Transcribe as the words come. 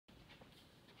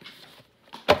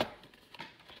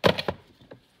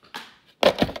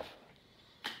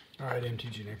Alright,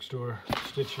 MTG Next Door,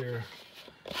 Stitch here,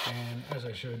 and as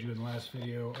I showed you in the last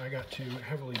video, I got two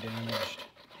heavily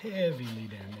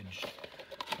damaged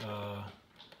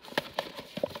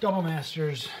Double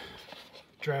Masters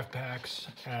draft packs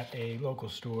at a local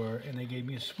store, and they gave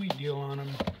me a sweet deal on them.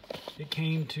 It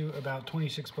came to about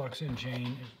 26 bucks in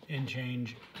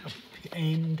change,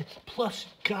 and plus,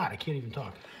 God, I can't even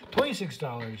talk,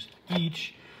 $26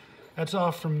 each. That's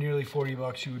off from nearly 40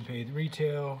 bucks you would pay at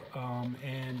retail,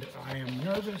 and I am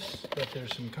nervous that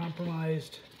there's some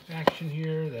compromised action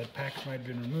here, that packs might have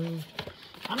been removed.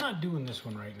 I'm not doing this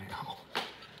one right now.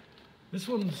 This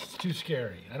one's too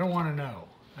scary. I don't want to know.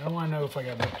 I don't want to know if I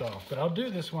got ripped off, but I'll do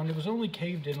this one. It was only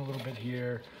caved in a little bit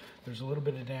here. There's a little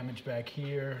bit of damage back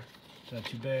here. It's not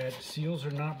too bad. Seals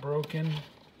are not broken.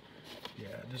 Yeah,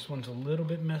 this one's a little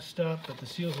bit messed up, but the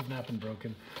seals have not been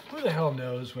broken. Who the hell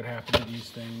knows what happened to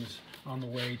these things on the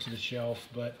way to the shelf,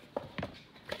 but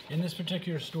in this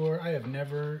particular store, I have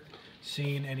never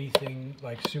seen anything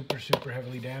like super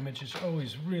heavily damaged. It's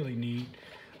always really neat.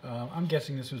 I'm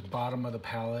guessing this was bottom of the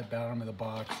pallet, bottom of the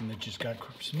box, and it just got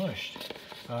smushed.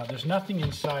 There's nothing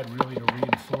inside really to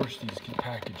reinforce these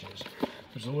packages.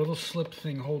 There's a little slip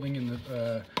thing holding in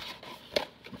the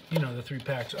the 3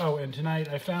 packs. Oh, and tonight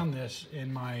I found this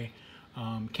in my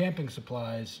camping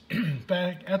supplies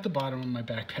back at the bottom of my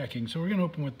backpacking. So we're gonna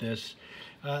open with this.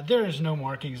 There is no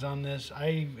markings on this.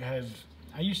 I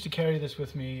used to carry this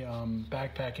with me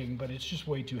backpacking, but it's just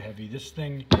way too heavy. This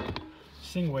thing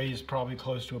weighs probably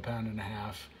close to 1.5 pounds,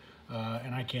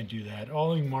 and I can't do that.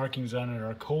 All the markings on it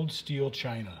are cold steel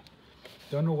china.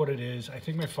 Don't know what it is. I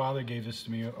think my father gave this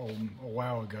to me a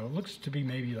while ago. It looks to be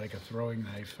maybe like a throwing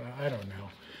knife. I don't know.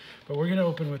 But we're gonna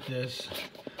open with this,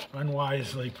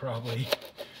 unwisely probably.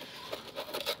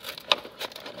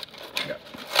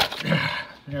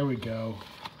 There we go.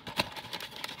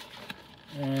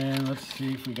 And let's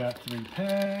see if we got 3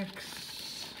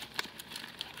 packs.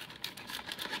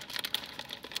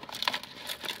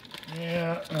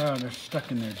 Yeah, oh, they're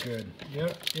stuck in there good.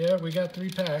 Yep, yeah, we got 3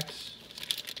 packs.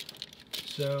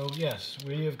 So yes,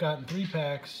 we have gotten 3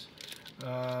 packs.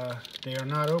 They are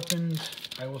not opened.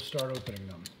 I will start opening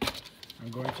them. I'm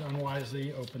going to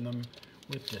unwisely open them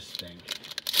with this thing.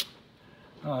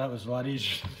 Oh, that was a lot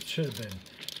easier than it should have been.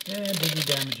 And did we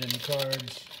damage any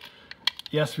cards?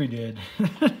 Yes, we did.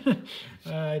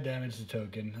 I damaged the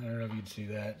token. I don't know if you can see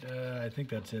that. I think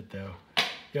that's it though.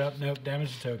 Yep, nope,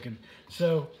 damaged the token.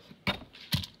 So,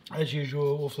 as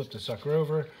usual, we'll flip the sucker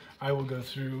over. I will go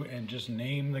through and just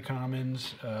name the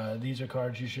commons. These are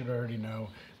cards you should already know.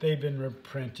 They've been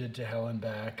reprinted to hell and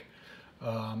back.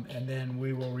 And then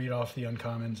we will read off the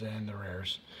uncommons and the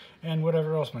rares. And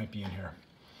whatever else might be in here.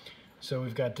 So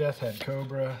we've got Death Head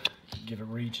Cobra, Give It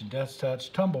Reach and Death's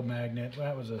Touch, Tumble Magnet.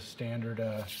 That was a standard,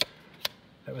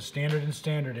 that was standard in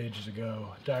standard ages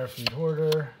ago. Direfleet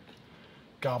Hoarder,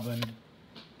 Goblin.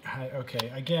 Okay,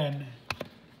 again,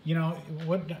 you know,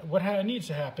 what needs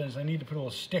to happen is I need to put a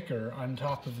little sticker on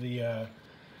top of the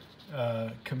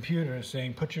computer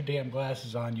saying, put your damn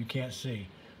glasses on, you can't see.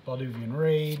 Balduvian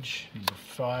Rage, number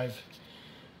 5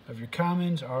 of your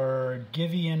commons are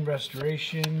Givian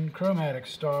Restoration, Chromatic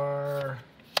Star,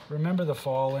 Remember the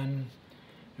Fallen,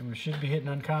 and we should be hitting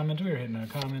uncommons. We are hitting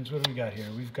uncommons. What do we got here?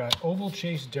 We've got Oval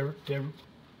Chase the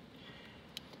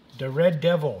Red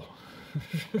Devil.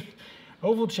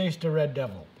 Oval Chase the Red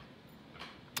Devil.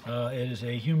 It is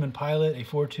a human pilot, a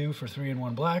 4/2 for 3 and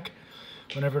 1 black.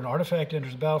 Whenever an artifact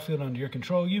enters the battlefield under your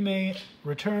control, you may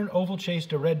return Oval Chase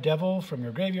the Red Devil from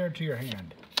your graveyard to your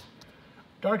hand.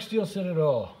 Darksteel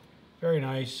Citadel. Very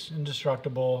nice.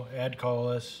 Indestructible. Add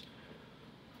colorless.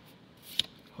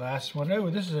 Last one. Oh,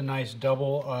 this is a nice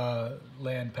double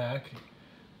land pack.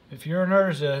 If you're an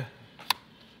Urza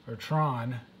or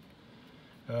Tron,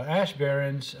 Ash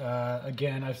Barrens,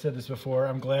 again, I've said this before,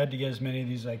 I'm glad to get as many of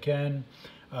these as I can.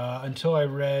 Until I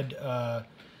read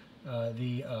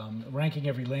the Ranking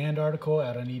Every Land article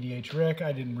out on EDH Rick,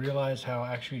 I didn't realize how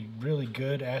actually really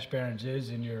good Ash Barrens is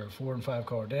in your 4 and 5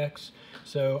 color decks.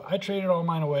 So I traded all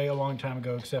mine away a long time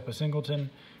ago except a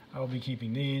Singleton. I will be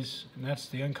keeping these, and that's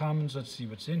the uncommons. Let's see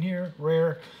what's in here.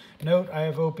 Rare. Note, I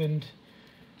have opened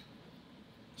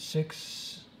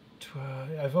 6,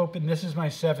 12, I've opened, this is my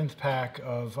 7th pack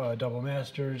of Double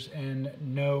Masters, and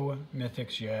no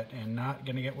mythics yet, and not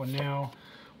gonna get one now.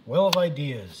 Well of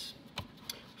Ideas.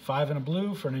 5 and a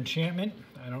blue for an enchantment.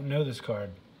 I don't know this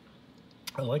card.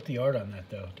 I like the art on that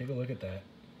though. Take a look at that.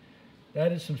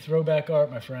 That is some throwback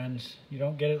art, my friends. You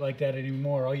don't get it like that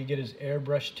anymore. All you get is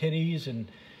airbrushed titties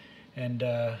and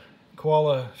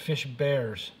koala fish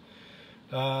bears.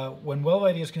 When Well of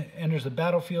Ideas enters the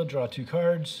battlefield, draw 2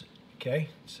 cards. Okay,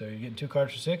 so you're getting 2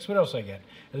 cards for 6. What else I get?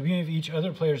 At the beginning of each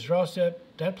other player's draw step,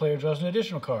 that player draws an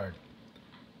additional card.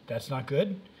 That's not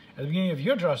good. At the beginning of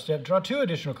your draw step, draw 2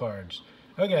 additional cards.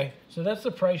 Okay, so that's the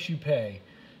price you pay.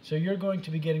 So you're going to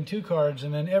be getting 2 cards,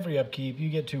 and then every upkeep you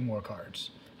get 2 more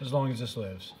cards, as long as this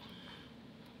lives.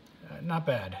 Not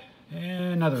bad.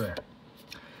 And another rare.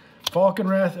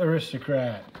 Falkenrath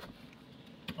Aristocrat.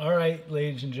 All right,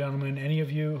 ladies and gentlemen, any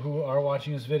of you who are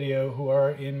watching this video who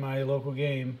are in my local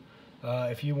game,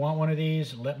 if you want one of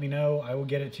these, let me know. I will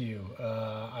get it to you.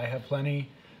 I have plenty,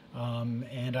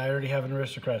 and I already have an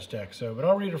Aristocrats deck. So, but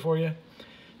I'll read it for you.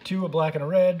 2, a black and a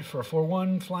red for a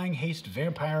 4/1 Flying Haste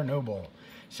Vampire Noble.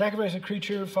 Sacrifice a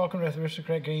creature. Falkenrath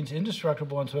Aristocrat gains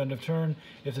indestructible until end of turn.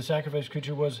 If the sacrificed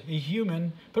creature was a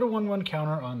human, put a 1/1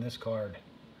 counter on this card.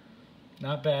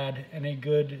 Not bad, and a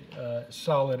good,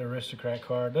 solid Aristocrat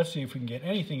card. Let's see if we can get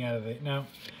anything out of it. Now,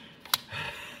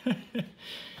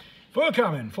 foil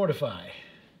common, Fortify.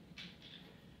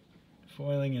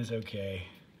 Foiling is okay.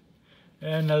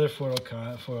 And another foil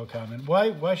common.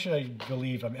 Why should I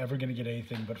believe I'm ever going to get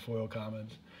anything but foil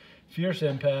commons? Fierce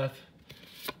Empath.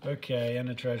 Okay, and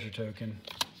a treasure token.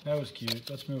 That was cute.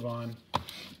 Let's move on.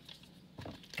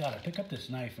 God, I pick up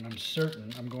this knife, and I'm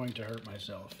certain I'm going to hurt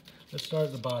myself. Let's start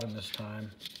at the bottom this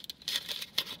time.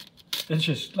 It's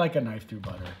just like a knife through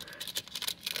butter.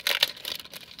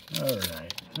 All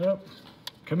right. Oh,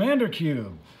 Commander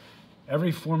Cube.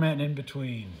 Every format and in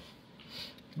between.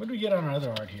 What do we get on our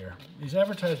other art here? These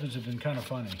advertisements have been kind of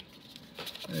funny.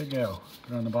 There you go.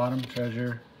 Put it on the bottom.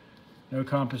 Treasure. No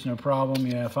compass, no problem.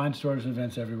 Yeah, find stores and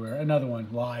events everywhere. Another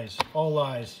one. Lies. All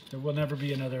lies. There will never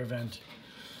be another event.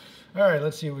 All right,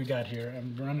 let's see what we got here.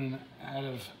 I'm running out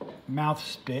of mouth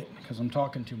spit because I'm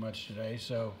talking too much today.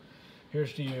 So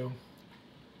here's to you.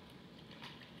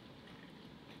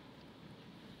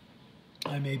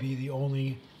 I may be the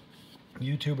only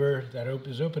YouTuber that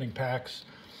is opening packs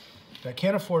that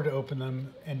can't afford to open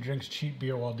them and drinks cheap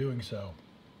beer while doing so.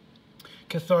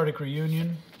 Cathartic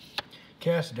Reunion.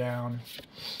 Cast Down.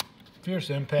 Fierce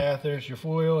Empath. There's your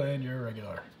foil and your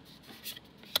regular.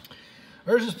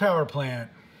 Urza's Power Plant.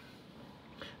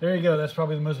 There you go. That's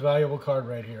probably the most valuable card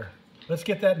right here. Let's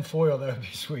get that in foil. That would be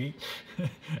sweet.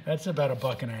 That's about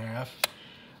 $1.50.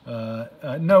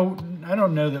 No, I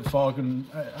don't know that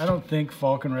I don't think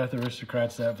Falkenrath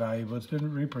Aristocrat's that valuable. It's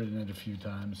been reprinted a few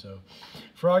times. So,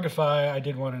 Frogify, I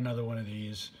did want another one of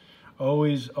these.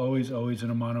 Always, always, always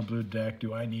in a mono blue deck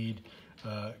do I need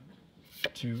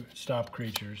to stop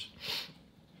creatures.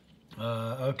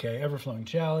 Okay, Everflowing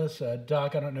Chalice.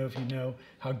 Doc, I don't know if you know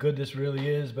how good this really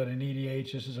is, but in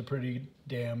EDH, this is a pretty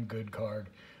damn good card.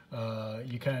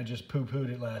 You kind of just poo-pooed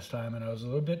it last time, and I was a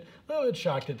little bit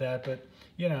shocked at that, but,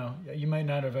 you know, you might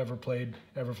not have ever played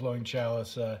Everflowing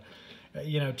Chalice.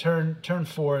 You know, turn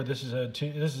 4, this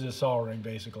is a Sol Ring,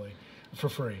 basically, for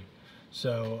free.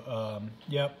 So,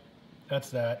 yep, that's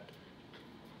that.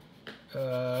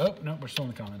 Oh, no, we're still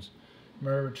in the comments.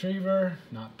 Mirror Retriever,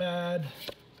 not bad.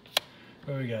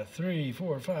 What we got? 3,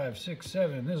 4, 5, 6,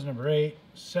 7. This is number 8.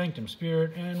 Sanctum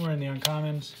Spirit, and we're in the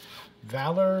uncommons.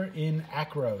 Valor in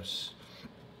Akros.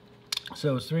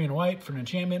 So it's 3 and white for an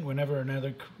enchantment. Whenever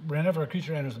a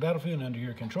creature enters the battlefield under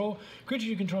your control, creatures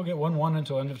you control get 1/1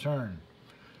 until end of turn.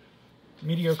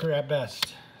 Mediocre at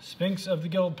best. Sphinx of the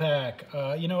Guild Pack.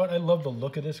 You know what? I love the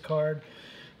look of this card.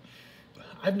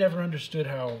 I've never understood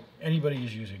how anybody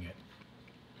is using it.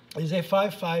 It is a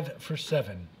 5/5 for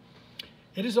 7.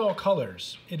 It is all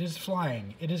colors. It is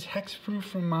flying. It is hexproof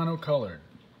from monocolored.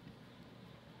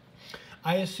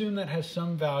 I assume that has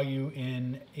some value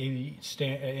in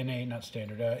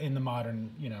in the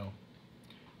modern, you know,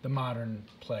 the modern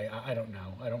play. I don't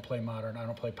know. I don't play modern. I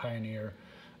don't play Pioneer.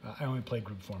 I only play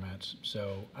group formats.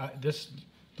 So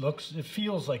it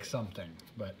feels like something,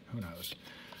 but who knows.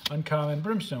 Uncommon,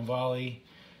 Brimstone Volley.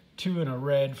 2 and a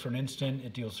red for an instant.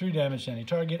 It deals 3 damage to any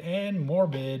target. And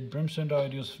Morbid, Brimstone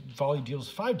Volley deals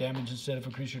 5 damage instead if a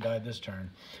creature died this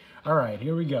turn. All right,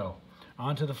 here we go.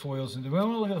 On to the foils. Do we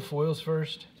want to look at the foils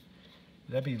first?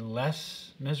 Would that be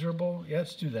less miserable? Yeah,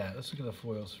 let's do that. Let's look at the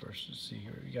foils first. Let's see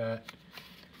here. We got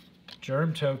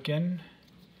Germ Token,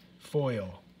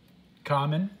 foil.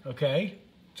 Common, okay.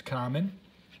 It's common.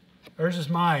 Urza's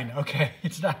Mine, okay.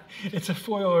 It's a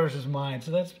foil Urza's Mine.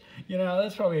 So that's, you know,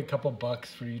 that's probably a couple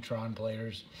bucks for you Tron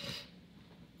players.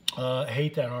 I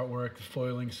hate that artwork. The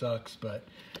foiling sucks, but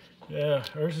yeah,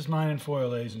 Urza's Mine and foil,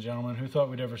 ladies and gentlemen. Who thought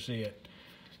we'd ever see it?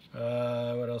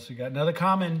 What else we got? Another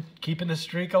common, keeping the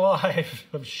streak alive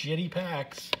of shitty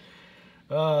packs.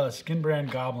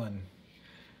 Skinbrand Goblin.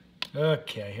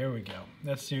 Okay, here we go.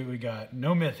 Let's see what we got.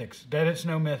 No mythics. Bet it's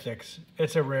no mythics.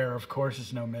 It's a rare, of course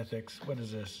it's no mythics. What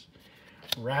is this?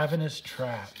 Ravenous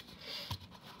Trap.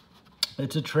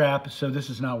 It's a trap, so this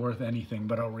is not worth anything,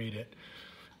 but I'll read it.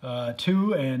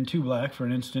 2 and 2 black for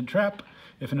an instant trap.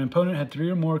 If an opponent had 3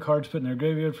 or more cards put in their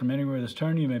graveyard from anywhere this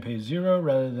turn, you may pay 0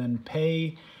 rather than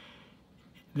pay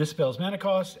this spell's mana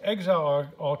cost. Exile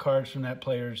all cards from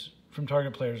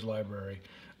target player's library.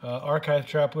 Archive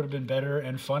Trap would have been better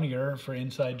and funnier for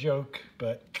Inside Joke,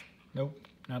 but nope,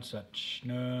 not such.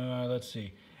 No, let's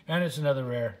see. And it's another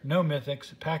rare. No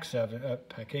mythics. Pack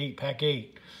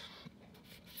 8.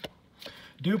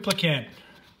 Duplicant.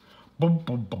 Boom,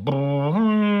 boom, boom,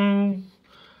 boom.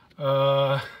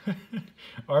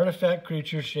 Artifact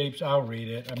creature shapes. I'll read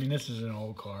it. I mean, this is an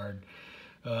old card.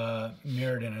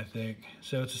 Mirrodin, I think.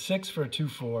 So it's a 6 for a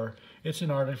 2/4. It's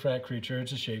an artifact creature.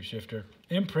 It's a shapeshifter.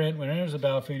 Imprint. When it enters the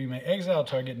battlefield, you may exile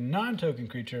target non-token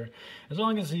creature. As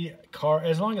long as the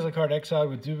card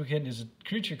exiled with Duplicant is a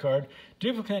creature card,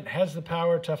 Duplicant has the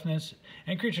power, toughness,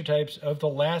 and creature types of the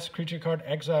last creature card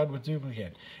exiled with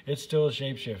Duplicant. It's still a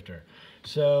shapeshifter.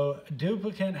 So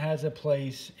Duplicant has a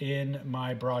place in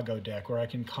my Brago deck where I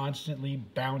can constantly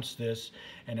bounce this,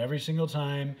 and every single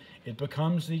time it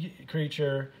becomes the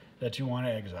creature that you want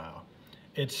to exile.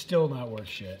 It's still not worth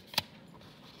shit.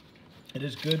 It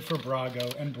is good for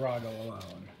Brago and Brago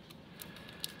alone.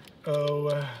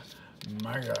 Oh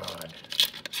my god.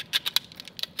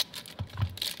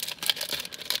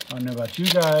 I don't know about you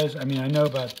guys. I mean, I know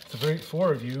about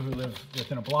 4 of you who live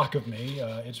within a block of me.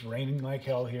 It's raining like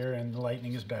hell here and the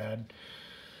lightning is bad.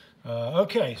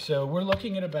 Okay, so we're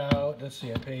looking at about, let's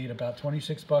see, I paid about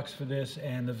 26 bucks for this,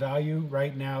 and the value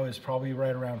right now is probably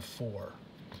right around 4.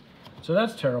 So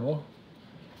that's terrible.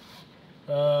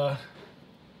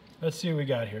 Let's see what we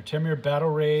got here. Temur Battle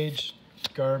Rage,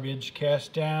 garbage.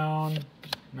 Cast Down,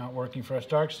 not working for us.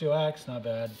 Darksteel Axe, not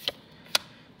bad.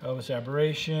 Elvis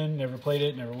Aberration, never played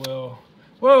it, never will.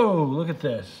 Whoa, look at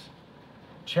this.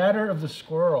 Chatter of the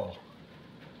Squirrel.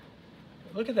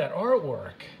 Look at that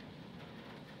artwork.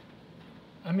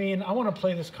 I mean, I want to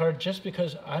play this card just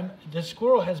because this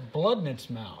squirrel has blood in its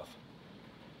mouth.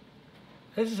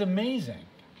 This is amazing.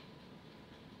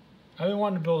 I've been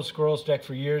wanting to build a squirrels deck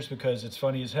for years because it's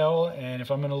funny as hell, and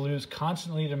if I'm going to lose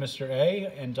constantly to Mr.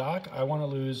 A and Doc, I want to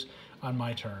lose on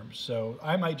my terms. So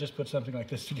I might just put something like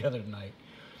this together tonight.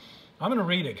 I'm going to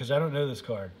read it because I don't know this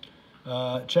card.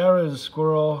 Chatter of the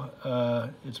Squirrel.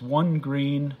 It's 1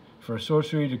 green for a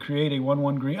sorcery to create a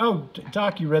 1/1 green. Oh,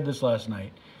 Doc, you read this last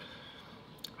night.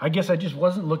 I guess I just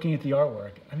wasn't looking at the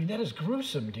artwork. I mean, that is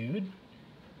gruesome, dude.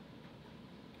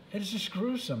 It is just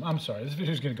gruesome. I'm sorry, this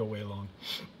video is going to go way long.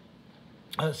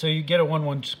 So you get a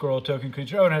 1/1 squirrel token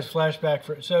creature. Oh, and it has flashback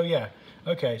for... So, yeah.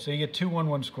 Okay, so you get 2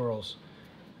 1/1 squirrels.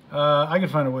 I can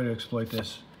find a way to exploit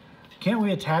this. Can't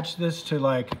we attach this to,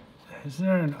 like... Isn't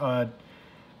there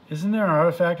an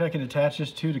artifact I can attach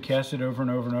this to cast it over and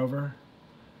over and over?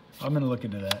 I'm going to look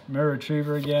into that. Mirror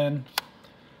Retriever again.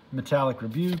 Metallic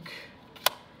Rebuke.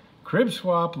 Crib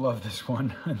Swap. Love this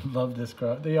one. I love this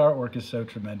card. The artwork is so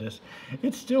tremendous.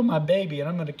 It's still my baby, and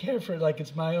I'm going to care for it like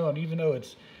it's my own, even though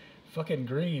it's fucking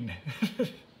green.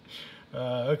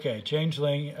 Okay,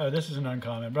 Changeling. This is an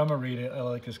uncommon, but I'm going to read it. I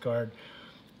like this card.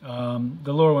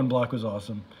 The lower 1 block was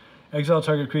awesome. Exile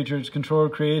target creature. Its controller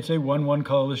creates a 1/1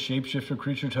 colorless shapeshifter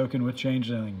creature token with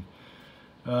Changeling.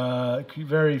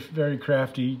 Very, very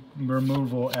crafty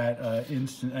removal at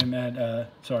instant. I'm at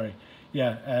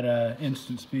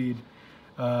instant speed.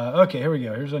 Okay, here we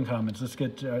go. Here's uncommons. Let's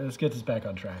get this back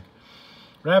on track.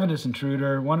 Ravenous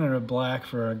Intruder. 1 and a black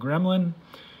for a gremlin.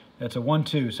 That's a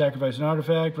 1/2. Sacrifice an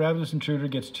artifact. Ravenous Intruder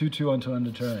gets 2/2 until end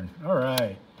of turn. All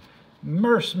right.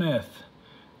 Mursmith.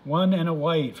 1 and a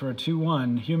white for a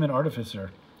 2/1 human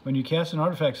artificer. When you cast an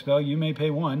artifact spell, you may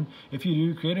pay 1. If you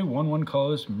do, create a 1/1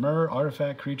 colorless Myr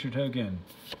artifact creature token.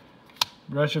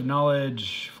 Rush of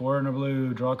Knowledge. 4 and a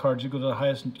blue. Draw cards equal to the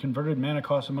highest converted mana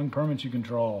cost among permanents you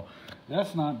control.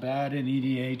 That's not bad in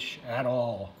EDH at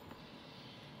all.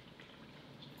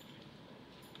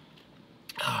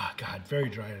 Ah, God, very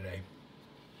dry today.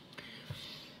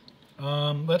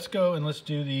 Let's go and let's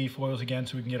do the foils again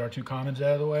so we can get our 2 commons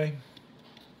out of the way.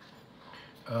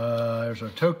 There's our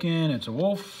token. It's a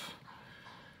wolf.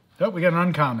 Oh, we got an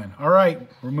uncommon. All right,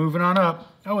 we're moving on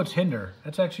up. Oh, it's Hinder.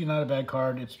 That's actually not a bad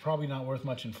card. It's probably not worth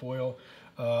much in foil.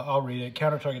 I'll read it.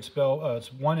 Counter target spell.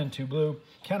 It's 1 and 2 blue.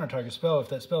 Counter target spell. If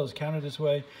that spell is countered this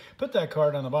way, put that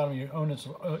card on the bottom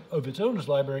of its owner's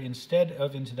library instead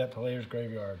of into that player's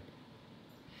graveyard.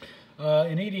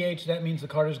 In EDH, that means the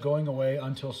card is going away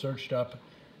until searched up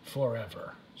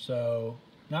forever. So,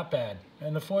 not bad.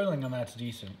 And the foiling on that's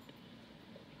decent.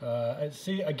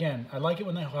 See, again, I like it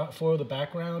when they foil the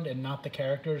background and not the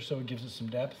character, so it gives it some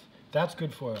depth. That's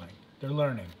good foiling. They're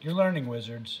learning. You're learning,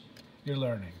 Wizards. You're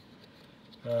learning.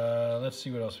 Let's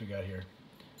see what else we got here.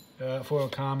 Foil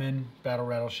Common, Battle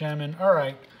Rattle Shaman. All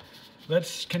right,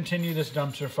 let's continue this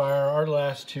dumpster fire. Our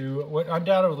last two, what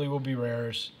undoubtedly will be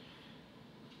rares.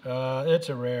 It's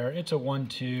a rare. It's a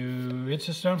 1/2. It's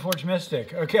a Stoneforge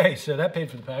Mystic. Okay, so that paid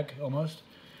for the pack, almost.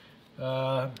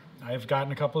 I've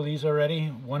gotten a couple of these already.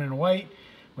 One in white.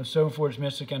 When Stoneforge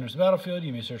Mystic enters the battlefield,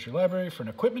 you may search your library for an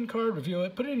equipment card, review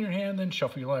it, put it in your hand, then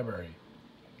shuffle your library.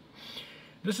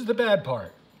 This is the bad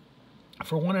part.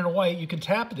 For 1 and a white, you can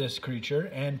tap this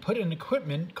creature and put an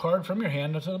equipment card from your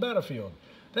hand onto the battlefield.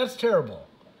 That's terrible.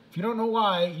 If you don't know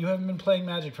why, you haven't been playing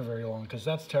Magic for very long, because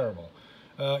that's terrible.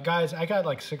 Guys, I got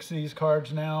like 6 of these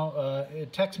cards now.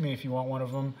 Text me if you want one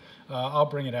of them. I'll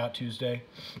bring it out Tuesday.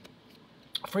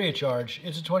 Free of charge.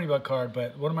 It's a 20-buck card,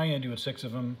 but what am I going to do with 6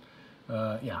 of them?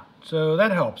 Yeah, so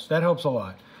that helps. That helps a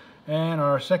lot. And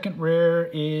our second rare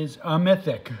is a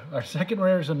mythic. Our second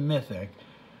rare is a mythic.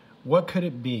 What could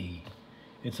it be?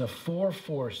 It's a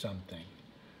 4/4 something.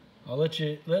 I'll let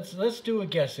you, let's do a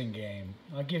guessing game.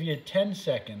 I'll give you 10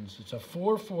 seconds. It's a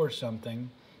 4/4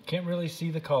 something. Can't really see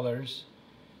the colors.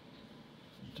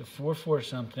 It's a 4/4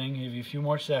 something. Give you a few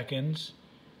more seconds.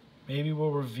 Maybe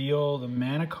we'll reveal the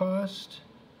mana cost.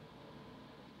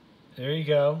 There you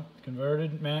go.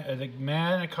 Converted, the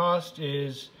mana cost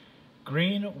is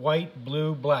green, white,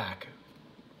 blue, black.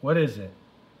 What is it?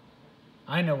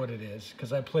 I know what it is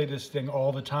because I play this thing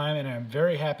all the time, and I'm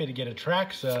very happy to get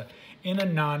Atraxa in a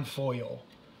non-foil.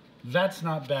 That's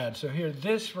not bad. So here,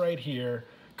 this right here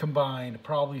combined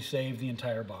probably saved the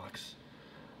entire box.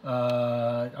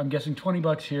 I'm guessing 20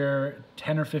 bucks here,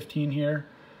 10 or 15 here.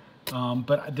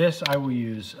 But this I will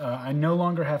use. I no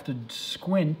longer have to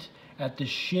squint at the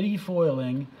shitty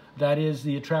foiling that is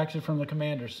the Atraxa from the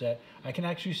Commander set. I can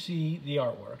actually see the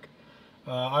artwork.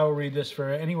 I will read this for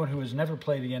anyone who has never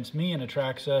played against me in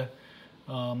Atraxa.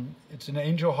 It's an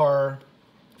Angel Horror,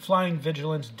 Flying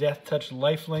Vigilance, Death Touch,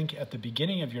 Lifelink at the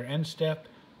beginning of your end step,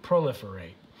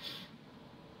 proliferate.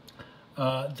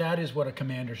 That is what a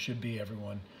Commander should be,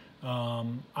 everyone.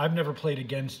 I've never played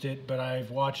against it, but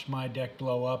I've watched my deck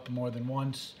blow up more than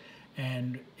once,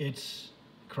 and it's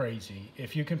crazy.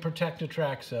 If you can protect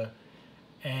Atraxa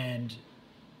and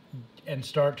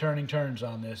start turning turns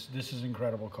on this, this is an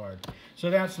incredible card. So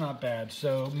that's not bad.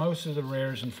 So most of the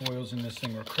rares and foils in this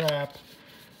thing were crap.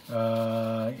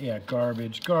 Yeah,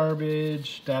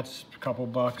 garbage. That's a couple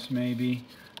bucks maybe.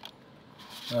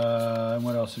 And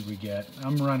what else did we get?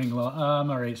 I'm running low.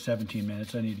 I'm already at 17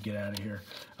 minutes. I need to get out of here.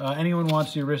 Anyone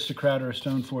wants the Aristocrat or a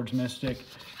Stoneforge Mystic,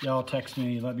 y'all text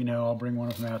me, let me know. I'll bring one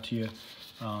of them out to you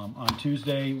on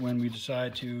Tuesday when we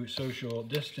decide to social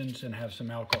distance and have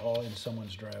some alcohol in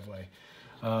someone's driveway.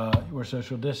 We're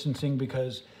social distancing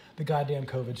because the goddamn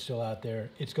COVID's still out there.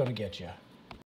 It's going to get you.